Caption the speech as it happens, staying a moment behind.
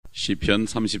시편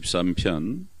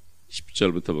 33편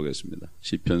 10절부터 보겠습니다.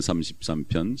 시편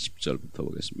 33편 10절부터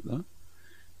보겠습니다.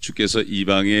 주께서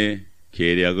이방의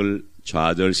계략을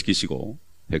좌절시키시고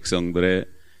백성들의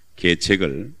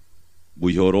계책을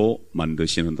무효로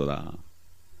만드시는도다.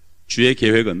 주의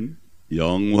계획은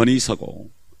영원히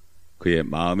서고 그의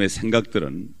마음의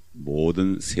생각들은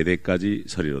모든 세대까지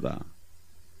서리로다.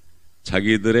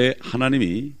 자기들의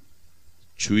하나님이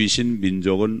주이신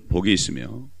민족은 복이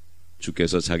있으며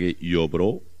주께서 자기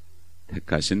유업으로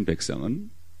택하신 백성은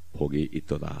복이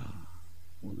있도다.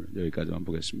 오늘 여기까지만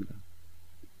보겠습니다.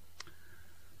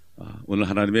 오늘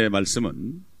하나님의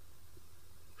말씀은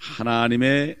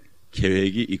하나님의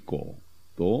계획이 있고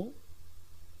또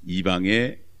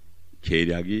이방의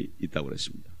계략이 있다고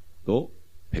그랬습니다. 또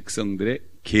백성들의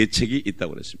계책이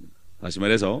있다고 그랬습니다. 다시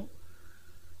말해서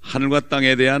하늘과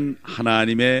땅에 대한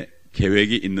하나님의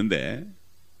계획이 있는데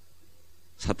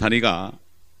사탄이가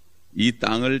이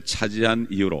땅을 차지한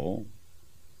이후로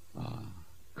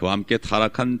그와 함께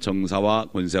타락한 정사와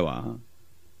권세와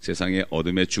세상의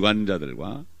어둠의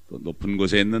주관자들과 또 높은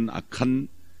곳에 있는 악한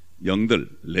영들,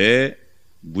 내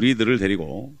무리들을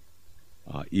데리고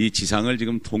이 지상을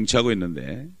지금 통치하고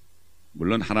있는데,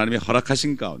 물론 하나님의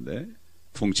허락하신 가운데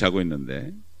통치하고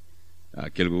있는데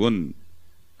결국은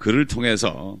그를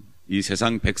통해서 이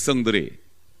세상 백성들이,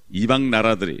 이방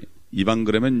나라들이, 이방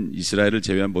그러면 이스라엘을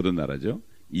제외한 모든 나라죠,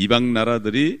 이방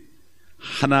나라들이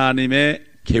하나님의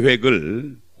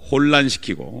계획을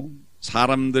혼란시키고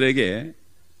사람들에게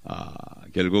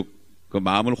결국 그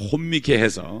마음을 혼미케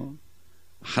해서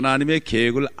하나님의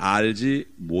계획을 알지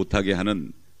못하게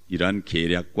하는 이러한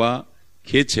계략과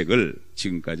계책을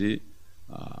지금까지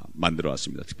만들어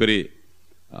왔습니다. 특별히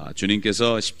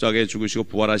주님께서 십자가에 죽으시고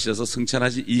부활하셔서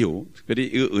승천하신 이후, 특별히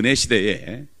이 은혜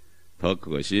시대에 더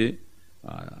그것이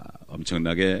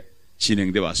엄청나게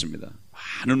진행되어 왔습니다.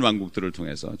 많은 왕국들을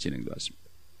통해서 진행되어 왔습니다.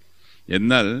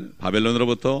 옛날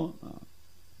바벨론으로부터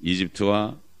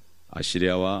이집트와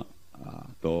아시리아와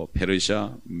또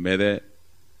페르시아,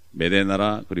 메데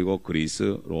나라, 그리고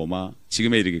그리스, 로마,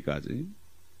 지금에 이르기까지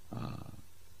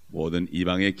모든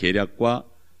이방의 계략과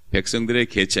백성들의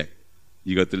계책,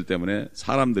 이것들 때문에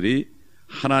사람들이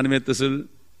하나님의 뜻을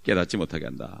깨닫지 못하게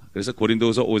한다. 그래서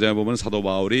고린도후서 5장에 보면 사도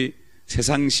바울이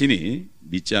세상 신이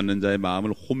믿지 않는 자의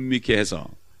마음을 혼미케 해서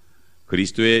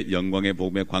그리스도의 영광의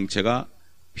복음의 광채가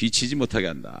비치지 못하게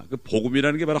한다. 그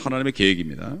복음이라는 게 바로 하나님의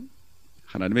계획입니다.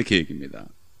 하나님의 계획입니다.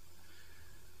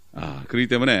 그렇기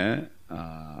때문에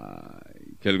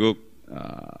결국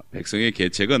백성의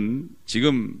계책은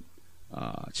지금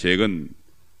최근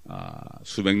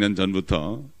수백 년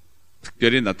전부터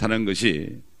특별히 나타난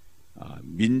것이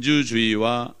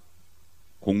민주주의와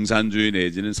공산주의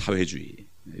내지는 사회주의,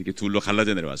 이렇게 둘로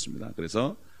갈라져 내려왔습니다.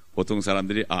 그래서 보통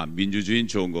사람들이 민주주의는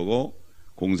좋은 거고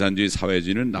공산주의,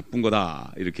 사회주의는 나쁜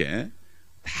거다, 이렇게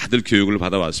다들 교육을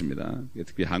받아왔습니다.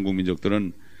 특히 한국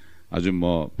민족들은 아주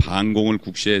반공을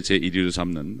국시의 제1위로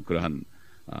삼는 그러한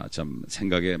참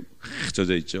생각에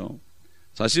젖어 있죠.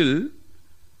 사실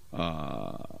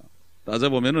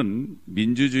따져보면은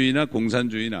민주주의나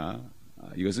공산주의나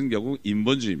이것은 결국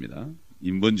인본주의입니다.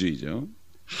 인본주의죠.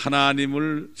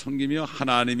 하나님을 섬기며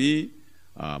하나님이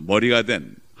머리가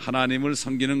된 하나님을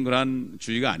섬기는 그러한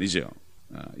주의가 아니죠.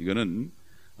 이거는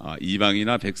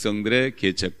이방이나 백성들의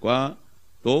계책과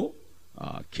또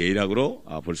계략으로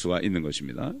볼 수가 있는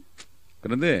것입니다.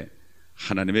 그런데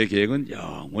하나님의 계획은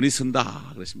영원히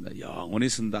쓴다 그랬습니다. 영원히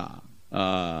쓴다.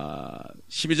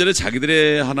 12절에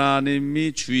자기들의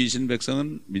하나님이 주이신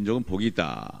백성은, 민족은 복이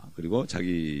있다. 그리고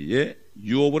자기의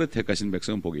유업으로 택하신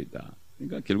백성은 복이 있다.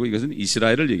 그러니까 결국 이것은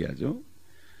이스라엘을 얘기하죠.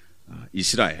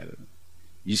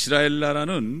 이스라엘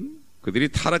나라는 그들이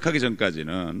타락하기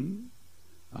전까지는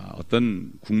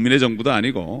어떤 국민의 정부도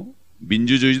아니고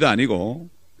민주주의도 아니고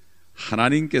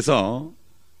하나님께서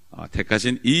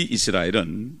택하신 이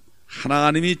이스라엘은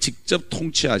하나님이 직접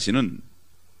통치하시는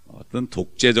어떤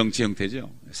독재 정치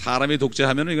형태죠. 사람이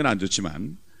독재하면 이건 안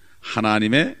좋지만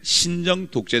하나님의 신정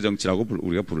독재 정치라고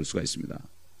우리가 부를 수가 있습니다.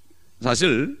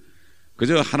 사실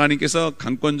그저 하나님께서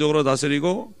강권적으로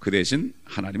다스리고 그 대신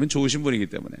하나님은 좋으신 분이기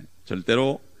때문에,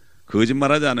 절대로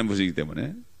거짓말하지 않는 분이기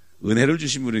때문에, 은혜를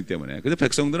주신 분이기 때문에 그래서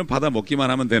백성들은 받아 먹기만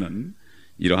하면 되는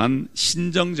이러한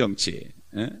신정 정치.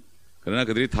 그러나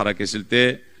그들이 타락했을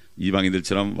때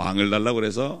이방인들처럼 왕을 달라고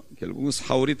그래서 결국은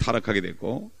사울이 타락하게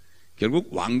됐고,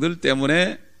 결국 왕들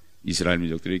때문에 이스라엘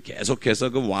민족들이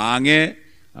계속해서 그 왕의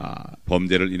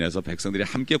범죄를 인해서 백성들이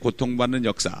함께 고통받는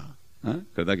역사,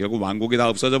 그러다 결국 왕국이 다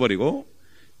없어져 버리고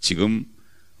지금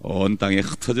온 땅에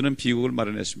흩어지는 비극을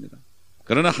마련했습니다.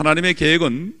 그러나 하나님의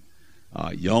계획은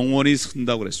영원히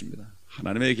쓴다고 그랬습니다.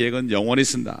 하나님의 계획은 영원히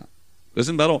쓴다.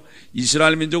 그것은 바로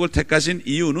이스라엘 민족을 택하신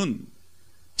이유는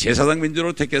제사장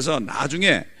민족으로 택해서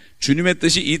나중에 주님의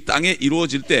뜻이 이 땅에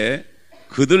이루어질 때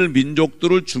그들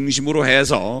민족들을 중심으로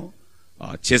해서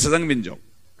제사장 민족,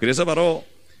 그래서 바로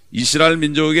이스라엘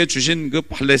민족에게 주신 그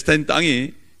팔레스타인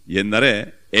땅이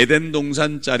옛날에 에덴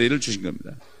동산 자리를 주신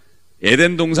겁니다.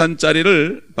 에덴 동산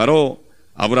자리를 바로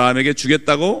아브라함에게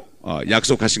주겠다고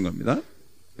약속하신 겁니다.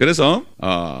 그래서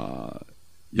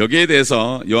여기에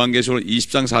대해서 요한계시록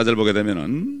 20장 4절 보게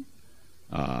되면은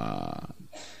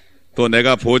또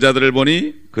내가 보호자들을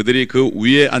보니 그들이 그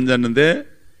위에 앉았는데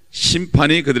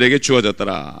심판이 그들에게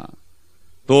주어졌더라.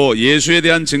 또 예수에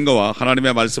대한 증거와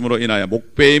하나님의 말씀으로 인하여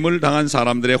목배임을 당한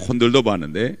사람들의 혼들도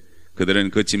보았는데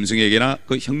그들은 그 짐승에게나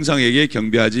그 형상에게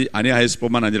경배하지 아니하였을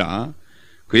뿐만 아니라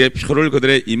그의 표를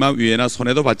그들의 이마 위에나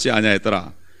손에도 받지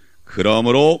아니하였더라.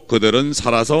 그러므로 그들은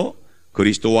살아서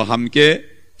그리스도와 함께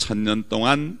 1000년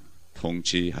동안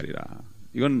통치하리라.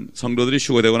 이건 성도들이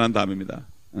휴거되고 난 다음입니다.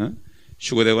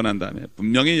 휴거되고 난 다음에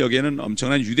분명히 여기에는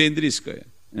엄청난 유대인들이 있을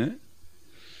거예요.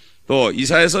 또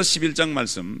이사야서 11장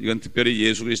말씀, 이건 특별히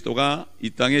예수 그리스도가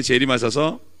이 땅에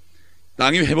재림하셔서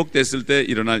땅이 회복됐을 때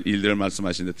일어날 일들을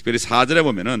말씀하시는데, 특별히 4절에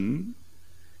보면은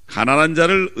가난한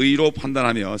자를 의로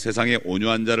판단하며 세상의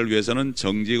온유한 자를 위해서는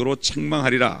정직으로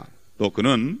책망하리라. 또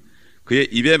그는 그의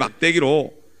입의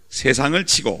막대기로 세상을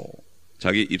치고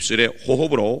자기 입술의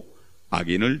호흡으로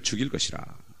악인을 죽일 것이라.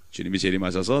 주님이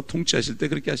재림하셔서 통치하실 때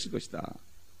그렇게 하실 것이다.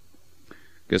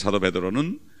 그래서 사도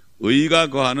베드로는 의가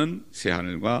거하는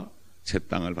새하늘과 새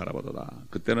땅을 바라보도다.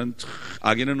 그때는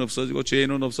악인은 없어지고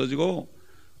죄인은 없어지고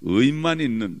의인만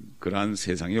있는 그러한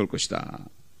세상이 올 것이다.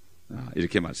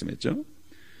 이렇게 말씀했죠.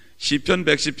 시편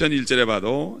 110편 1절에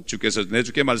봐도 주께서 내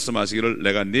주께 말씀하시기를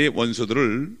내가 네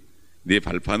원수들을 네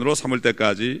발판으로 삼을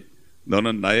때까지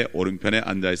너는 나의 오른편에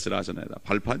앉아있으라 하셨나이다.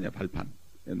 발판이야, 발판.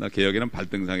 옛날 개혁에는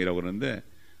발등상이라고 그러는데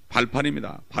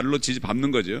발판입니다. 발로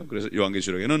밟는 거죠. 그래서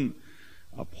요한계시록에는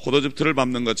포도즙 틀을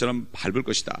밟는 것처럼 밟을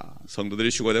것이다. 성도들이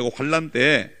휴거되고 환난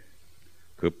때에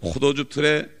그 포도즙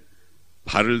틀에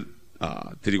발을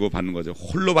들이고 밟는 거죠.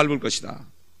 홀로 밟을 것이다.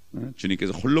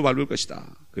 주님께서 홀로 밟을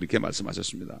것이다. 그렇게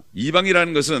말씀하셨습니다.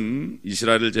 이방이라는 것은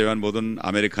이스라엘을 제외한 모든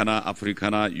아메리카나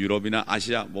아프리카나 유럽이나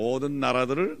아시아 모든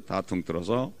나라들을 다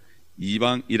통틀어서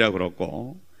이방이라고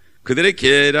그랬고, 그들의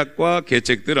계략과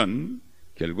계책들은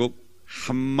결국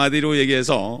한마디로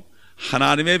얘기해서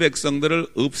하나님의 백성들을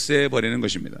없애버리는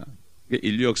것입니다.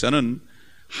 인류 역사는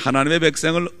하나님의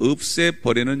백성을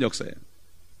없애버리는 역사예요.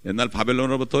 옛날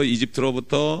바벨론으로부터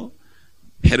이집트로부터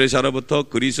페르시아로부터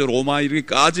그리스 로마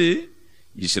이르기까지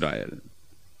이스라엘,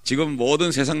 지금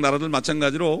모든 세상 나라들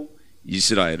마찬가지로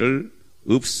이스라엘을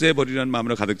없애버리려는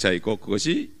마음으로 가득 차 있고,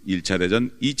 그것이 1차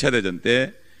대전, 2차 대전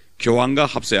때 교황과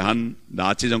합세한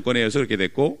나치 정권에 의해서 그렇게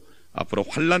됐고, 앞으로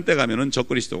환란 때 가면은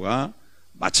적그리스도가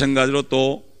마찬가지로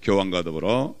또 교황과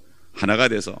더불어 하나가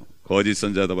돼서, 거짓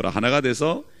선지자 더불어 하나가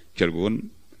돼서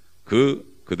결국은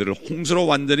그들을 홍수로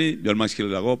완전히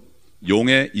멸망시키려고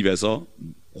용의 입에서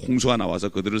홍수가 나와서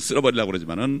그들을 쓸어버리려고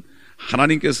그러지만은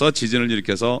하나님께서 지진을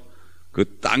일으켜서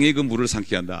그 땅이 그 물을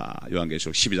삼키게 한다.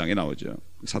 요한계시록 12장에 나오죠.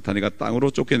 사탄이가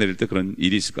땅으로 쫓겨내릴 때 그런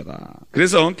일이 있을 거다.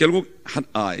 그래서 결국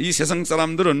이 세상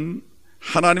사람들은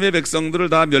하나님의 백성들을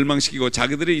다 멸망시키고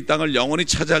자기들이 이 땅을 영원히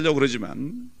차지하려고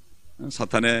그러지만,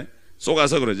 사탄에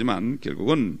쏘가서 그러지만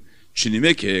결국은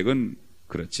주님의 계획은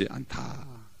그렇지 않다.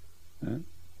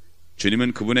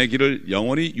 주님은 그분의 길을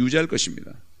영원히 유지할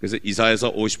것입니다. 그래서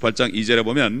이사야서 58장 2절에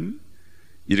보면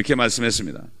이렇게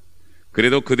말씀했습니다.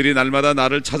 그래도 그들이 날마다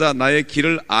나를 찾아 나의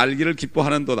길을 알기를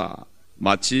기뻐하는도다.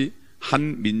 마치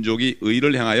한 민족이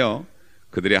의를 행하여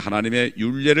그들의 하나님의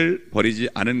율례를 버리지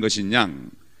않은 것인 양,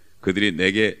 그들이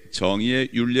내게 정의의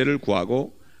율례를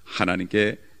구하고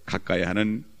하나님께 가까이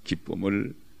하는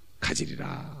기쁨을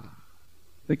가지리라.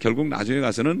 결국 나중에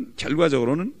가서는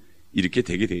결과적으로는 이렇게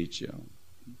되게 돼 있죠.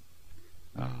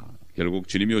 결국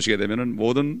주님이 오시게 되면은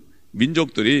모든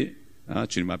민족들이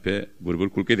주님 앞에 무릎을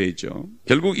꿇게 돼 있죠.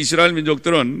 결국 이스라엘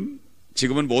민족들은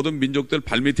지금은 모든 민족들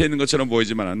발밑에 있는 것처럼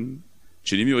보이지만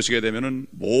주님이 오시게 되면은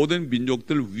모든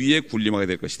민족들 위에 군림하게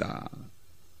될 것이다.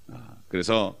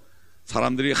 그래서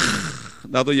사람들이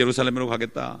나도 예루살렘으로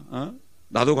가겠다,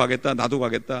 나도 가겠다, 나도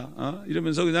가겠다,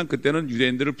 이러면서 그냥 그때는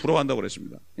유대인들을 부러워한다고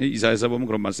그랬습니다. 이사야서 보면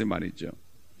그런 말씀이 많이 있죠.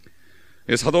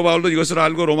 사도 바울도 이것을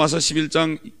알고 로마서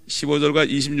 11장 15절과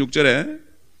 26절에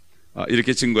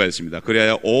이렇게 증거했습니다.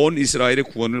 그래야 온 이스라엘의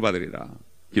구원을 받으리라.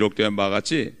 기록된 바와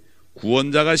같이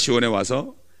구원자가 시온에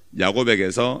와서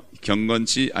야곱에게서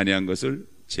경건치 아니한 것을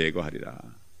제거하리라.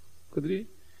 그들이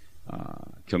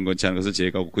경건치 않은 것을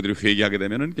제거하고 그들이 회개하게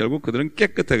되면은 결국 그들은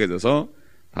깨끗하게 돼서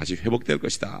다시 회복될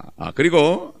것이다.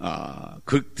 그리고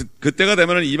그때가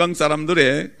되면은 이방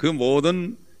사람들의 그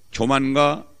모든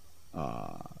교만과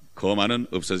거만은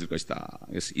없어질 것이다.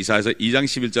 그래서 이사야서 2장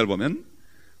 11절 보면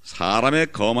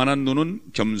사람의 거만한 눈은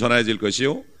겸손해질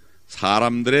것이요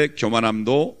사람들의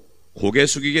교만함도 고개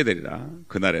숙이게 되리라.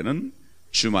 그날에는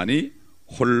주만이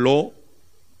홀로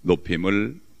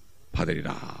높임을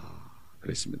받으리라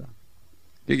그랬습니다.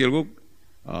 결국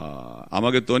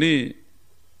아마겟돈이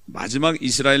마지막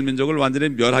이스라엘 민족을 완전히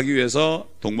멸하기 위해서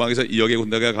동방에서 2억의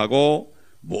군대가 가고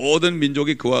모든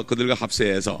민족이 그들과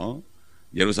합세해서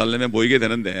예루살렘에 모이게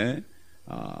되는데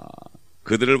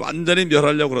그들을 완전히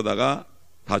멸하려고 그러다가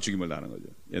다 죽임을 당하는 거죠.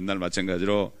 옛날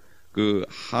마찬가지로 그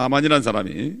하만이라는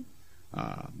사람이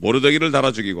모르드기를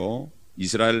달아 죽이고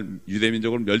이스라엘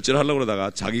유대민족을 멸절하려고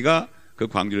그러다가 자기가 그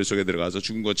광주 속에 들어가서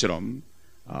죽은 것처럼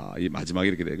이 마지막에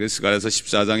이렇게 돼요. 그래서 스가랴서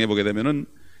 14장에 보게 되면은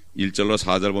 1절로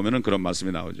 4절 보면은 그런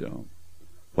말씀이 나오죠.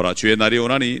 보라 주의 날이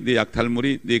오나니 네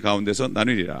약탈물이 네 가운데서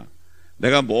나누리라.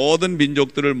 내가 모든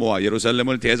민족들을 모아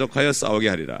예루살렘을 대적하여 싸우게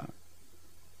하리라.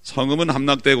 성읍은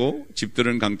함락되고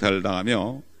집들은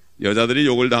강탈당하며 여자들이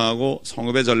욕을 당하고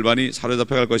성읍의 절반이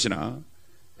사로잡혀 갈 것이나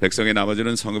백성의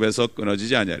나머지는 성읍에서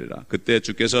끊어지지 아니하리라. 그때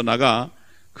주께서 나가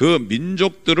그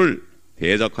민족들을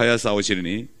대적하여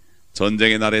싸우시리니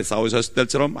전쟁의 날에 싸우셨을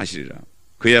때처럼 하시리라.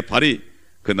 그의 발이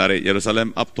그날에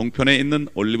예루살렘 앞 동편에 있는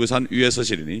올리브산 위에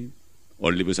서시리니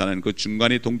올리브산은 그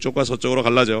중간이 동쪽과 서쪽으로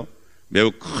갈라져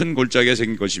매우 큰 골짜기가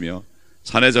생길 것이며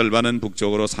산의 절반은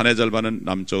북쪽으로 산의 절반은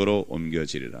남쪽으로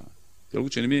옮겨지리라. 결국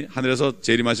주님이 하늘에서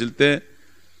재림하실 때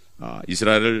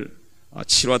이스라엘을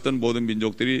치러왔던 모든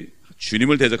민족들이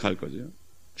주님을 대적할 거죠.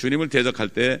 주님을 대적할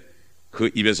때 그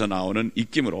입에서 나오는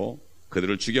입김으로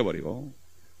그들을 죽여버리고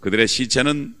그들의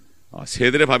시체는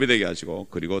새들의 밥이 되게 하시고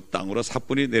그리고 땅으로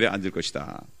사뿐히 내려앉을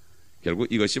것이다.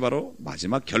 결국 이것이 바로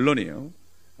마지막 결론이에요.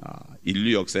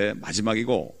 인류 역사의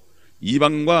마지막이고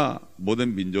이방과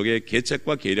모든 민족의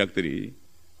계책과 계략들이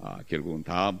결국은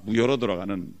다 무효로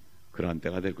돌아가는 그러한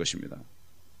때가 될 것입니다.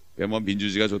 뭐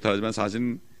민주주의가 좋다 하지만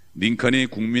사실 링컨이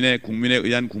국민에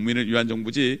의한 국민을 위한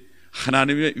정부지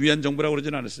하나님을 위한 정부라고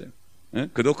그러진 않았어요.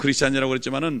 그도 크리스찬이라고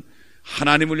그랬지만은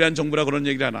하나님을 위한 정부라 그런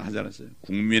얘기를 하지 않았어요.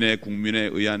 국민에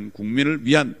의한 국민을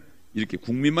위한 이렇게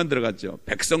국민만 들어갔죠.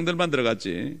 백성들만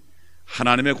들어갔지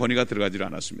하나님의 권위가 들어가지를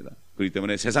않았습니다. 그렇기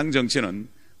때문에 세상 정치는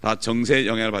다 정세의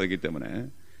영향을 받았기 때문에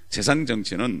세상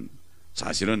정치는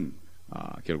사실은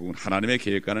결국은 하나님의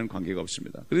계획과는 관계가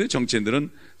없습니다. 그래서 정치인들은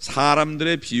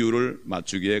사람들의 비유를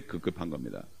맞추기에 급급한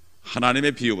겁니다.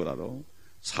 하나님의 비유보다도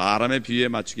사람의 비유에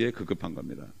맞추기에 급급한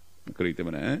겁니다. 그렇기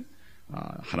때문에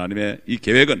하나님의 이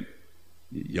계획은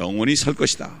영원히 설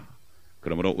것이다.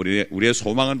 그러므로 우리의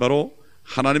소망은 바로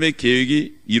하나님의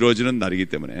계획이 이루어지는 날이기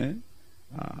때문에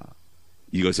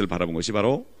이것을 바라본 것이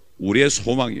바로 우리의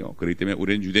소망이요. 그렇기 때문에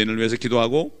우리는 유대인을 위해서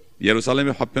기도하고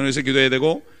예루살렘의 화평을 위해서 기도해야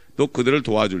되고 또 그들을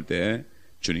도와줄 때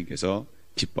주님께서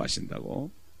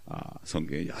기뻐하신다고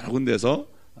성경에 여러 군데서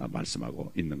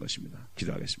말씀하고 있는 것입니다.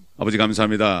 기도하겠습니다. 아버지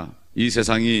감사합니다. 이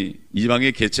세상이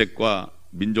이방의 계책과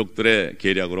민족들의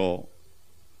계략으로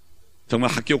정말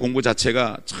학교 공부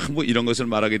자체가 전부 이런 것을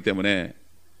말하기 때문에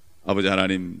아버지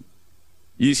하나님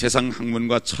이 세상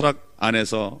학문과 철학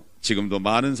안에서 지금도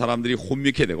많은 사람들이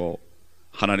혼미케 되고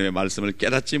하나님의 말씀을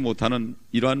깨닫지 못하는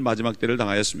이러한 마지막 때를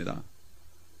당하였습니다.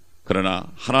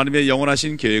 그러나 하나님의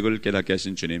영원하신 계획을 깨닫게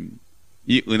하신 주님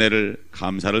이 은혜를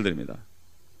감사를 드립니다.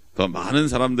 더 많은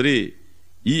사람들이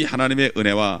이 하나님의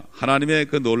은혜와 하나님의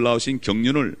그 놀라우신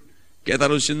경륜을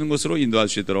깨달을 수 있는 것으로 인도할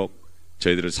수 있도록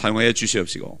저희들을 사용하여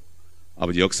주시옵시고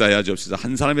아버지 역사하여 주옵소서.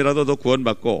 한 사람이라도 더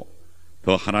구원받고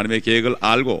더 하나님의 계획을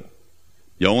알고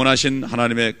영원하신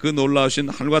하나님의 그 놀라우신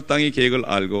하늘과 땅의 계획을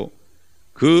알고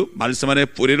그 말씀 안에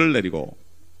뿌리를 내리고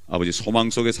아버지 소망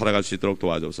속에 살아갈 수 있도록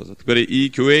도와주옵소서. 특별히 이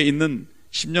교회에 있는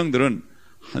심령들은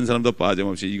한 사람도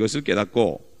빠짐없이 이것을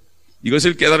깨닫고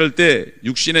이것을 깨달을 때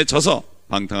육신에 져서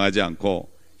방탕하지 않고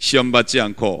시험받지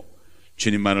않고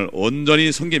주님만을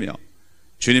온전히 섬기며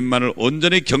주님만을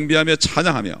온전히 경배하며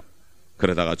찬양하며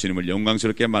그러다가 주님을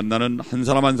영광스럽게 만나는 한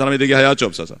사람 한 사람이 되게 하여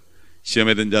주옵소서.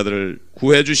 시험에 든 자들을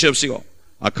구해 주시옵시고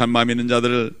악한 마음 있는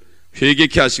자들을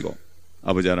회개케 하시고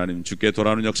아버지 하나님 주께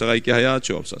돌아오는 역사가 있게 하여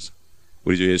주옵소서.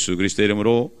 우리 주 예수 그리스도의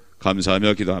이름으로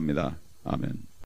감사하며 기도합니다. 아멘.